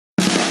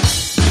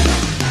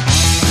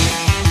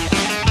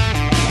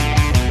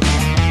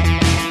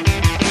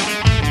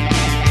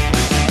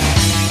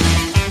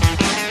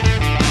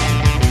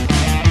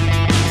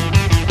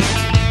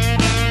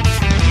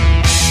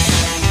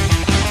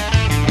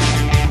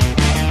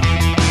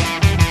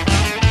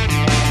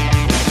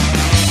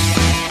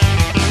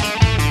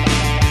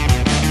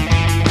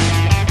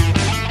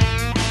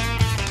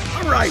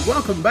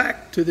Welcome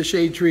back to the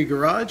Shadetree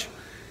Garage.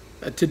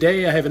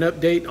 Today I have an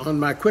update on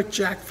my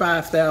Quickjack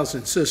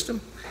 5000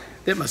 system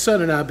that my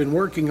son and I have been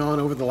working on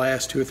over the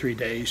last 2 or 3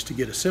 days to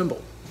get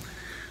assembled.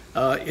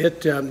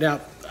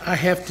 Now I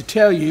have to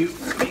tell you,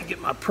 let me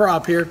get my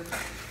prop here,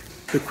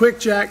 the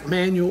Quickjack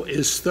manual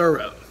is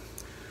thorough,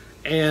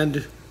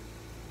 and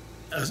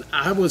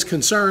I was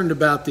concerned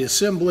about the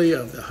assembly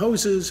of the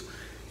hoses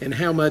and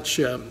how much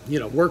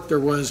work there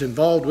was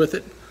involved with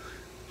it.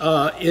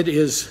 It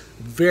is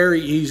very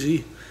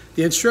easy.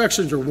 The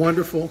instructions are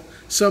wonderful.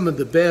 Some of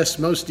the best,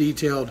 most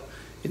detailed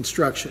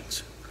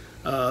instructions.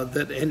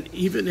 And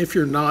even if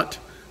you're not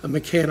a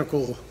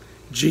mechanical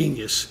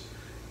genius,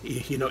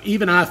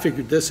 even I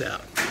figured this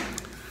out.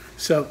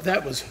 So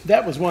that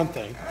was one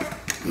thing.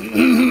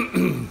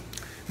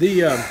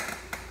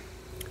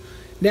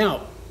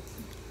 Now,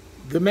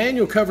 the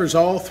manual covers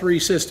all 3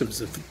 systems: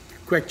 the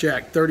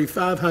Quickjack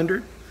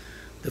 3500,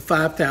 the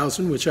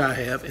 5000, which I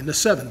have, and the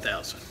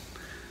 7000.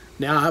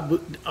 Now, I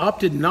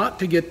opted not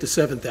to get the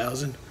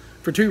 7000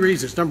 for 2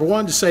 reasons. Number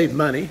one, to save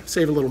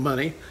a little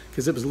money,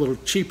 because it was a little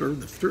cheaper.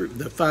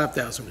 The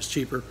 5000 was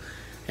cheaper.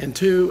 And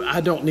 2,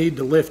 I don't need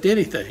to lift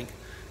anything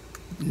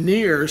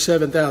near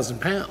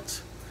 7,000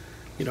 pounds.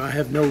 I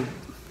have no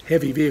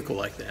heavy vehicle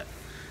like that.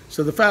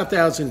 So the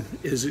 5000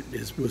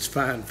 was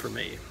fine for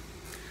me.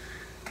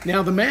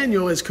 Now, the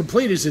manual, as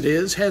complete as it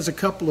is, has a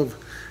couple of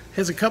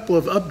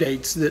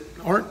updates that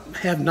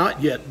have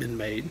not yet been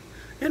made,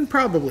 and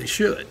probably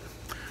should.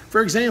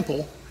 For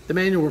example, the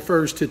manual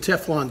refers to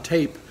Teflon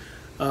tape,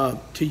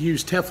 to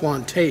use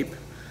Teflon tape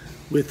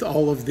with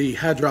all of the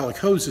hydraulic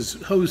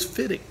hose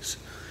fittings,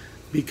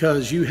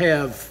 because you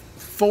have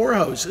 4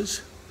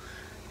 hoses,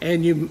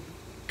 and you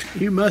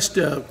must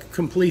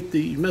put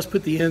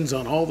the ends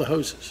on all the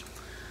hoses,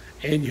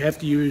 and you have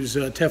to use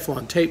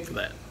Teflon tape for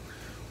that.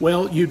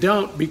 Well, you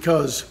don't,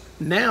 because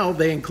now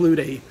they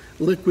include a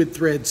liquid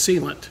thread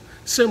sealant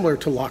similar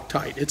to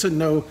Loctite.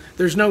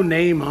 There's no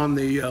name on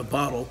the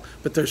bottle,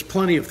 but there's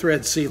plenty of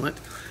thread sealant,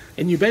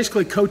 and you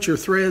basically coat your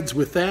threads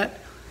with that,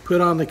 put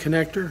on the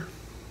connector,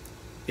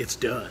 it's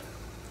done.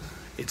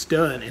 It's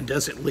done and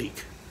doesn't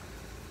leak.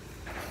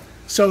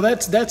 So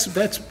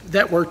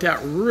that worked out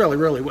really,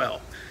 really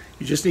well.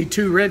 You just need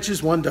 2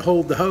 wrenches, one to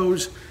hold the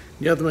hose,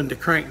 the other one to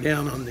crank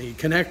down on the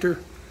connector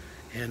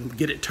and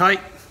get it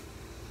tight.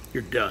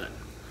 You're done.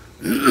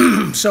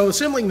 So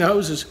assembling the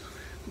hoses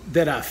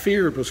that I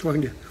feared was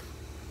going to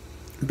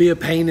be a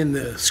pain in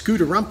the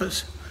scooter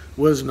rumpus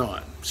was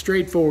not.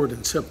 Straightforward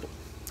and simple.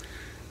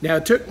 Now,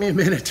 it took me a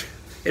minute.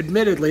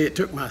 Admittedly, it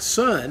took my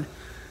son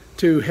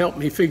to help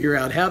me figure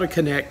out how to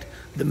connect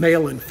the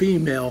male and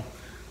female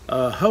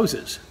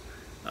hoses.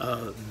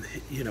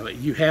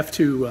 You have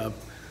to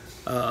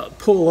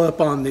pull up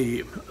on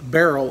the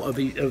barrel of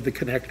the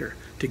connector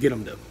to get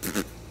them to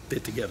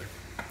fit together.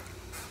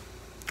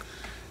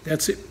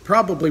 That's it,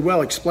 probably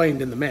well explained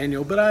in the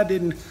manual, but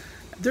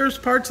there's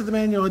parts of the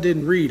manual I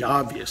didn't read,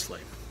 obviously.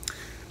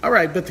 All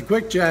right, but the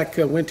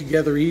Quickjack went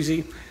together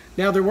easy.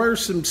 Now, there were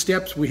some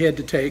steps we had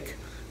to take.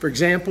 For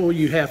example,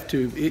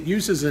 it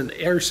uses an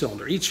air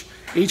cylinder. Each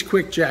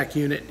Quickjack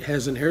unit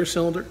has an air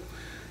cylinder.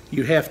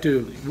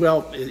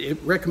 It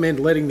recommends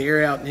letting the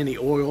air out in any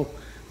oil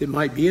that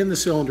might be in the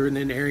cylinder and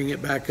then airing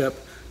it back up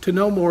to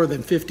no more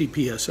than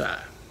 50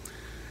 psi.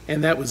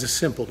 And that was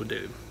simple to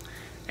do.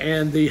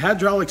 And the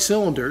hydraulic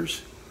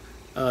cylinders,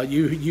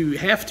 you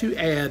have to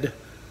add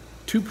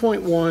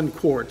 2.1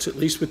 quarts, at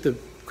least with the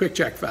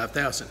Quickjack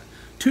 5000,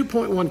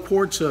 2.1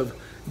 quarts of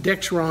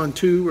Dexron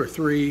 2 or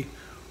 3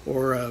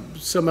 or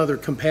some other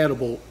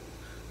compatible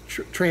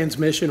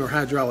transmission or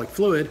hydraulic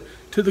fluid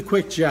to the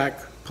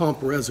Quickjack pump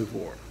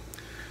reservoir.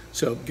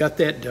 So got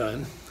that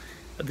done.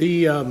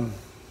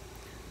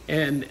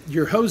 And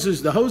your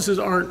hoses, the hoses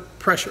aren't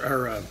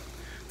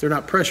they're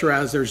not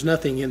pressurized. There's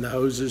nothing in the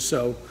hoses,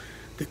 so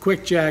the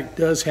Quickjack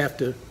does have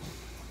to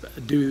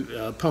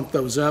pump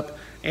those up,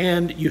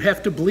 and you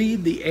have to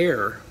bleed the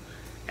air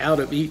out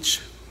of each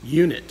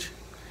unit.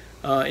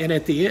 And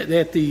at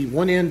the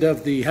one end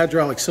of the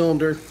hydraulic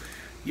cylinder,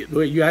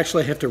 you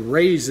actually have to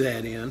raise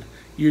that in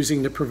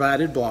using the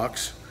provided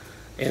blocks,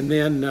 and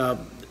then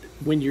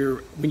when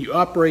you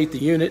operate the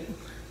unit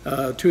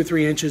 2 or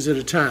 3 inches at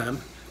a time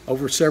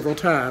over several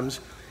times,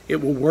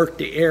 it will work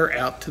the air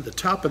out to the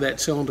top of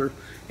that cylinder,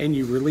 and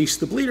you release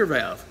the bleeder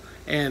valve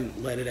and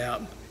let it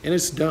out, and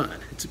it's done.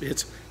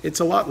 It's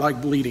a lot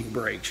like bleeding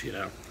brakes,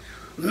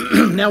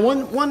 Now,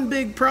 one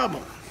big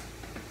problem.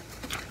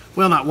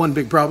 Well, not one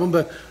big problem,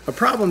 but a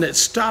problem that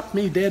stopped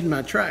me dead in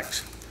my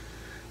tracks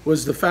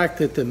was the fact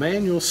that the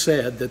manual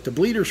said that the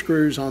bleeder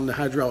screws on the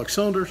hydraulic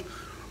cylinders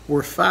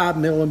were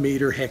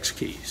 5mm hex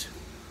keys.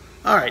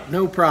 All right,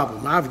 no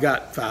problem. I've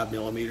got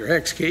 5mm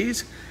hex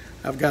keys.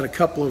 I've got a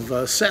couple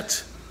of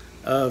sets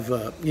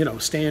of,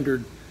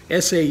 standard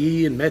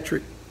SAE and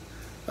metric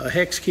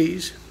hex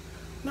keys.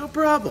 No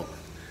problem.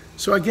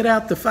 So I get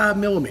out the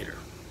 5mm.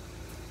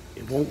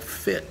 It won't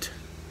fit.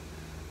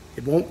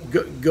 It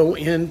won't go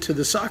into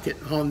the socket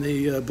on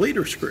the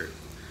bleeder screw.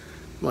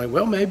 I'm like,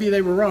 well, maybe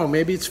they were wrong.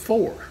 Maybe it's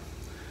 4.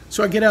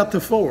 So I get out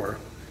the 4.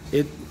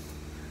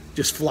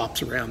 just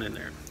flops around in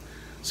there.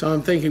 So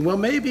I'm thinking, well,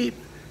 maybe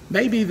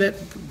that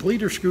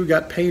bleeder screw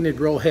got painted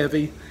real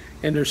heavy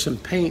and there's some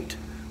paint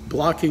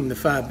blocking the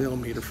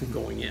 5mm from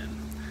going in.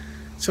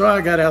 So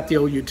I got out the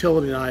old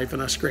utility knife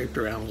and I scraped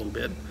around a little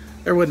bit.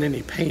 There wasn't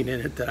any paint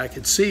in it that I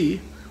could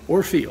see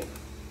or feel.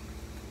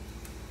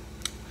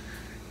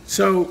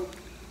 So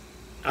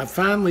I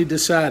finally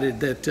decided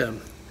that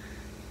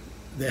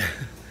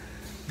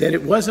that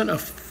it wasn't a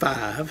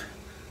 5mm,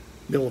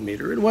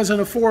 it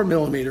wasn't a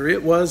 4mm,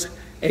 it was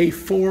a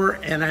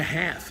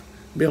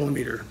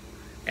 4.5mm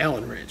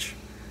Allen wrench.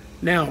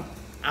 Now,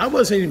 I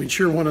wasn't even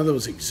sure one of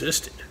those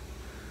existed.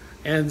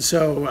 And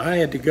so I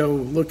had to go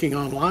looking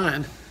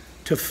online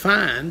to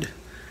find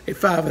a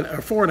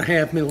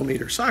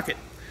 4.5mm socket.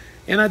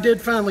 And I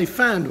did finally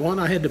find one.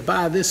 I had to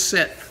buy this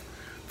set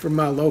from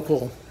my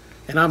local,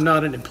 and I'm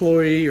not an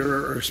employee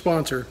or a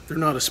sponsor, they're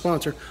not a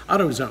sponsor,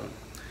 AutoZone.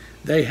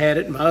 They had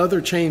it. My other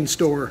chain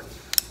store,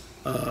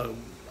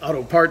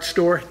 auto parts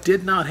store,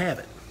 did not have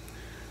it.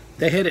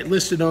 They had it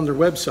listed on their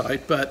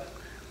website, but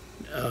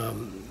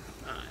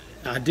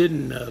I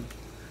didn't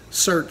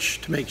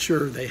search to make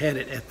sure they had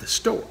it at the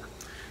store.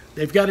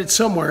 They've got it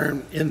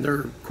somewhere in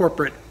their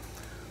corporate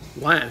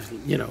line,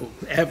 you know,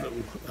 have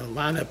a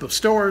lineup of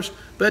stores,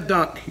 but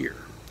not here.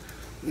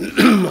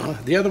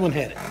 The other one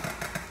had it.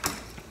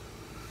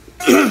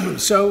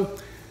 So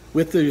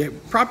with the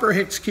proper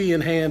hex key in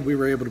hand, we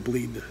were able to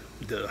bleed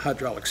the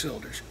hydraulic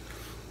cylinders.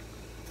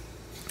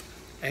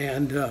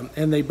 And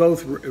they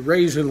both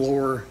raise and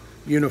lower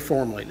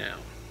uniformly now.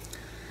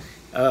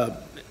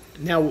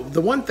 Now,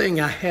 the one thing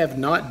I have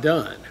not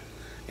done,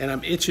 and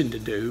I'm itching to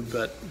do,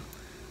 but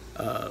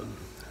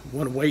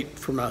want to wait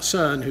for my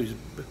son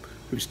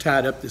who's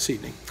tied up this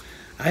evening.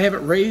 I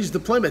haven't raised the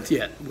Plymouth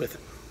yet with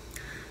him.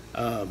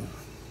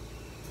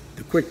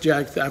 The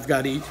Quickjack, I've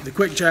got the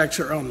Quickjacks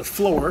are on the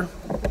floor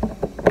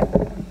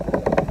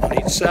on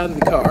each side of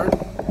the car.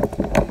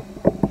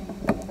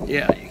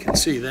 Yeah, you can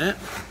see that.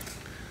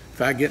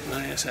 If I get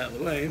my ass out of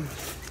the way.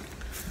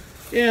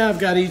 Yeah, I've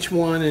got each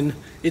one and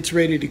it's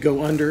ready to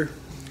go under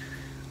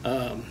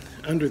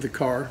the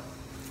car.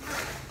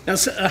 Now,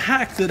 a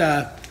hack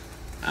that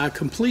I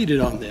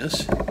completed on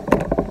this,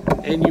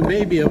 and you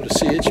may be able to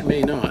see it, you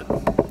may not.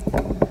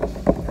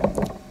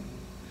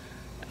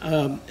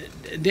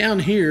 Down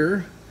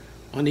here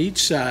on each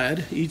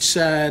side,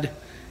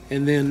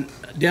 and then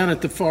down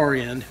at the far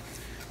end,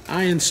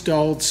 I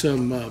installed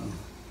some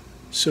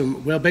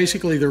well,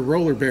 basically they're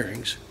roller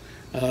bearings,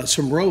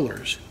 some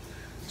rollers,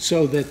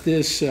 so that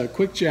this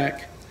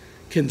Quickjack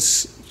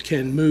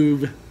can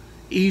move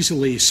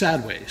easily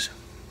sideways.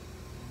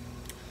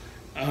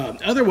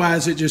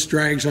 Otherwise, it just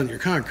drags on your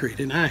concrete,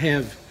 and I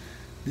have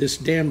this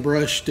damn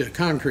brushed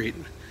concrete,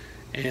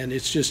 and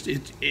it's just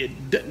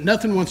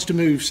nothing wants to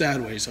move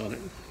sideways on it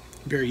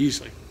very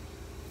easily.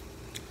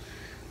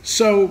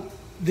 So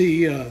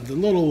the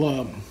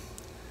little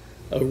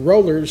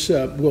rollers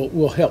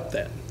will help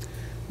that.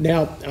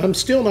 Now, I'm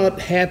still not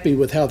happy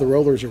with how the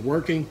rollers are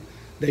working.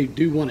 They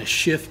do want to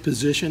shift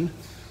position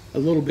a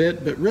little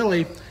bit, but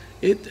really,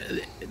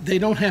 they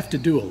don't have to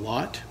do a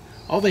lot.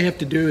 All they have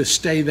to do is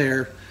stay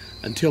there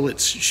until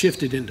it's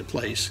shifted into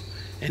place.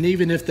 And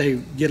even if they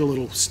get a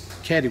little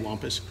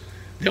cattywampus,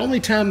 the only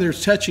time they're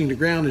touching the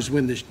ground is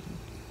when the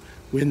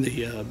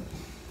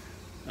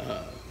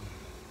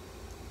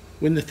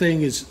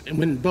thing is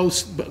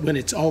when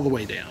it's all the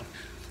way down,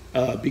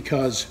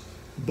 because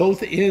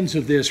both ends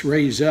of this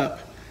raise up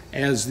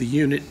as the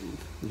unit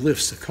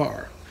lifts the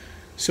car,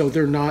 so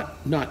they're not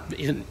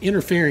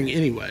interfering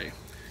anyway.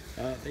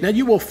 Now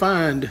you will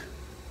find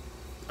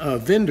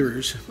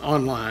vendors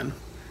online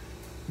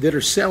that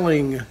are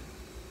selling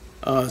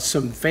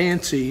some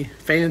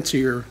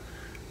fancier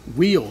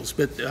wheels,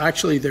 but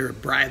actually they're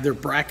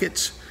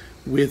brackets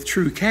with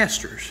true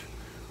casters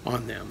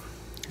on them,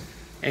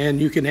 and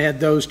you can add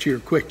those to your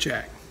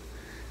Quickjack,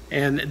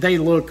 and they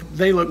look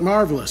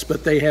marvelous,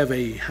 but they have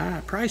a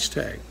high price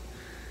tag.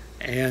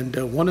 And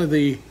one of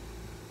the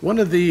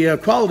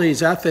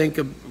qualities I think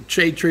of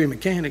Shadetree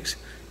Mechanics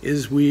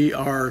is we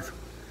are,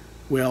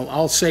 well,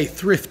 I'll say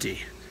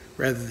thrifty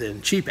rather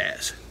than cheap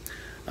ass.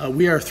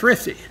 We are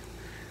thrifty,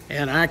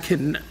 and I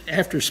can,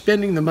 after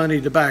spending the money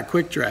to buy a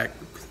Quickjack,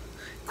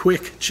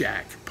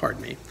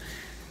 pardon me,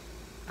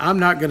 I'm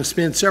not going to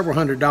spend several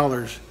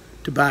 $100s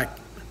to buy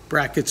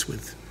brackets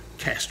with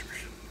casters.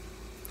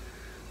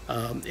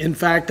 In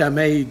fact, I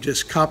may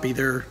just copy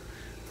their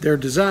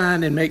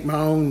design and make my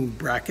own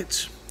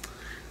brackets.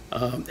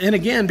 And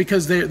again,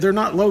 because they're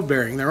not load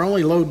bearing, they're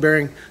only load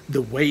bearing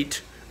the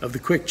weight of the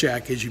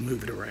Quickjack as you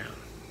move it around.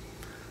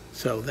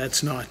 So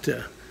that's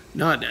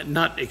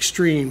not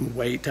extreme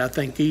weight. I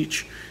think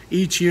each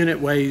unit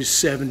weighs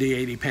 70,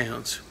 80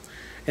 pounds.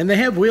 And they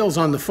have wheels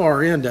on the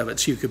far end of it,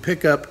 so you could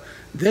pick up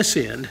this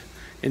end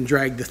and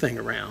drag the thing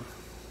around.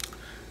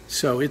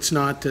 So it's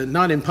not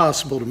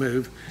impossible to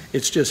move.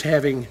 It's just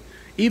having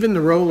even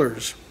the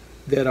rollers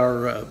that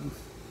are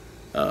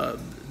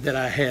that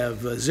I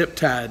have zip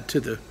tied to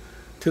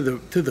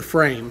the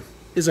frame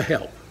is a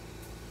help.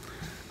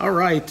 All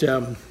right.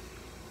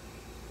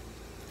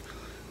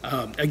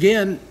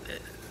 Again,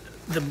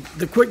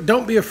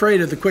 don't be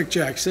afraid of the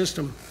Quickjack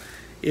system.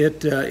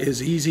 It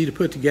is easy to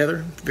put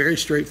together, very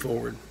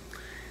straightforward.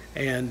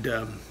 And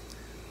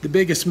the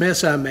biggest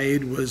mess I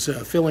made was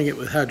filling it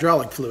with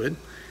hydraulic fluid.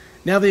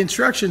 Now the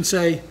instructions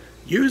say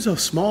use a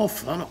small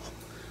funnel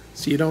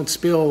so you don't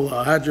spill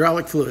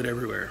hydraulic fluid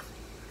everywhere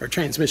or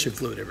transmission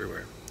fluid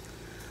everywhere.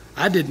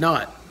 I did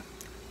not,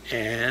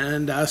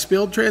 and I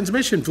spilled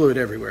transmission fluid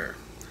everywhere.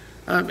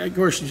 Of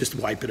course, you just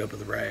wipe it up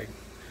with a rag.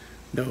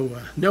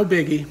 No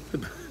biggie.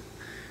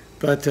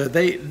 But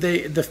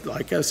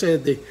like I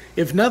said,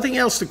 if nothing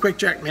else, the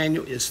Quickjack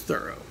manual is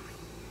thorough.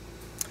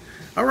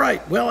 All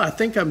right, well, I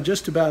think I'm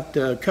just about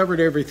covered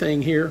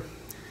everything here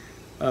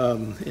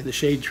in the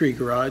Shadetree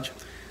Garage.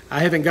 I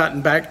haven't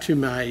gotten back to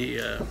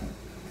my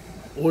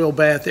oil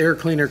bath air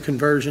cleaner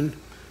conversion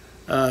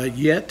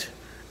yet.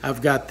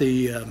 I've got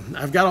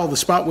all the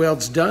spot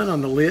welds done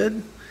on the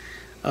lid.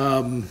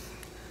 I'm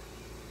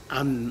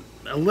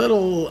a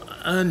little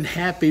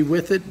unhappy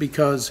with it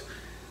because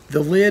the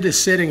lid is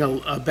sitting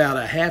about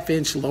a ½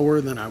 inch lower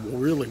than I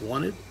really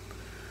wanted.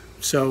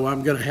 So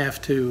I'm going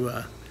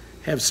to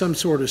have some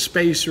sort of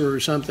spacer or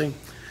something,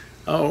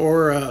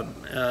 or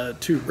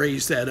to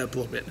raise that up a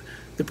little bit.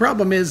 The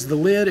problem is the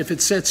lid, if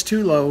it sets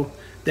too low,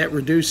 that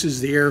reduces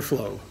the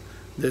airflow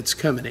that's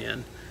coming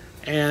in.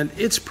 And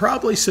it's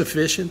probably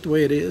sufficient the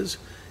way it is.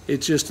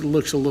 It just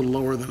looks a little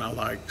lower than I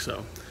like,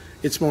 so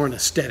it's more an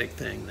aesthetic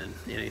thing than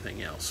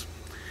anything else.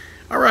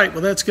 All right,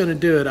 well, that's going to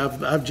do it.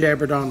 I've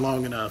jabbered on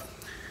long enough.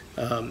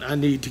 I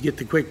need to get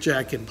the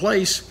Quickjack in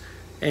place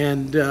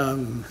and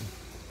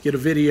get a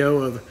video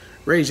of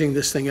raising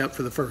this thing up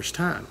for the first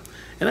time.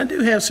 And I do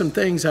have some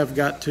things I've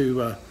got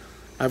to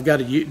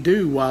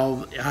do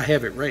while I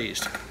have it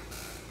raised.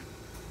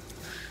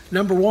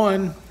 Number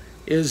one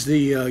is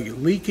the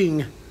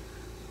leaking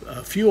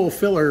fuel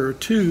filler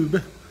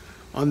tube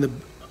on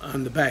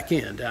the back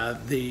end.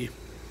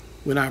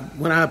 When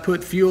I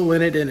put fuel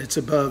in it and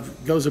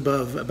goes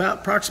above about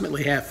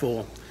approximately half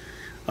full,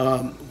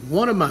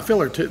 one of my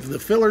the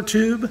filler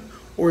tube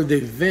or the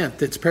vent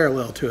that's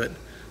parallel to it,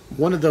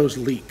 one of those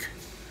leak,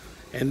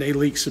 and they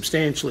leak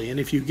substantially. And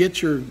if you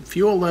get your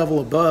fuel level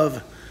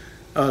above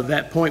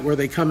that point where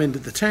they come into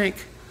the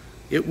tank,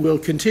 it will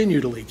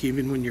continue to leak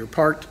even when you're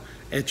parked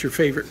at your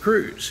favorite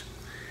cruise.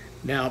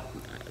 Now,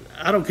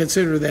 I don't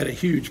consider that a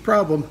huge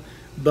problem,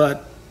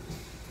 but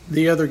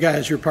the other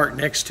guys you're parked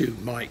next to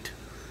might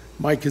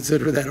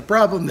consider that a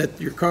problem,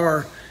 that your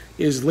car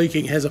is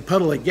leaking, has a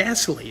puddle of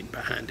gasoline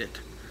behind it.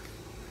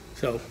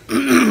 So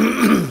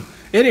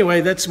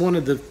anyway, that's one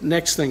of the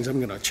next things I'm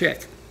going to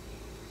check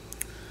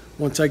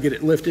once I get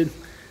it lifted.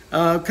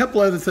 A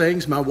couple other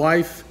things. My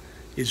wife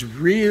is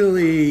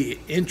really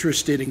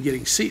interested in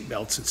getting seat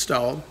belts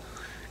installed,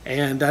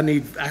 and I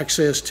need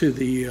access to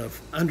the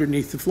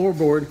underneath the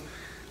floorboard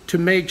to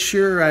make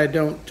sure I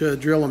don't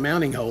drill a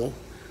mounting hole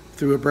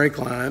through a brake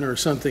line or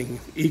something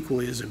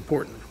equally as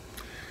important.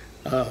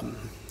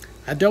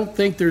 I don't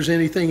think there's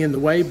anything in the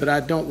way, but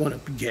I don't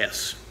want to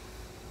guess.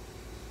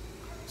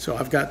 So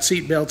I've got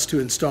seat belts to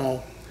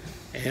install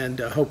and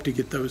hope to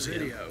get those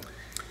in.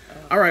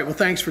 All right, well,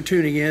 thanks for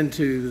tuning in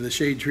to the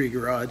Shadetree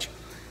Garage,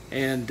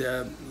 and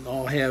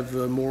I'll have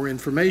more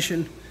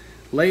information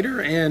later,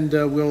 and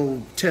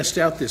we'll test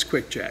out this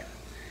Quickjack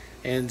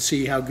and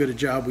see how good a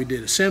job we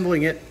did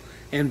assembling it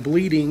and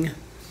bleeding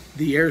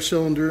the air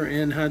cylinder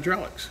and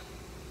hydraulics.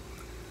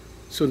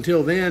 So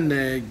until then,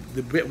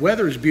 the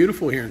weather is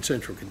beautiful here in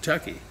central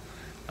Kentucky.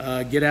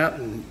 Get out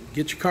and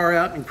get your car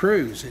out and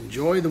cruise.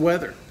 Enjoy the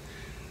weather.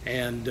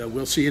 And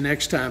we'll see you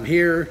next time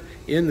here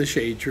in the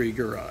Shadetree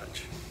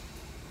Garage.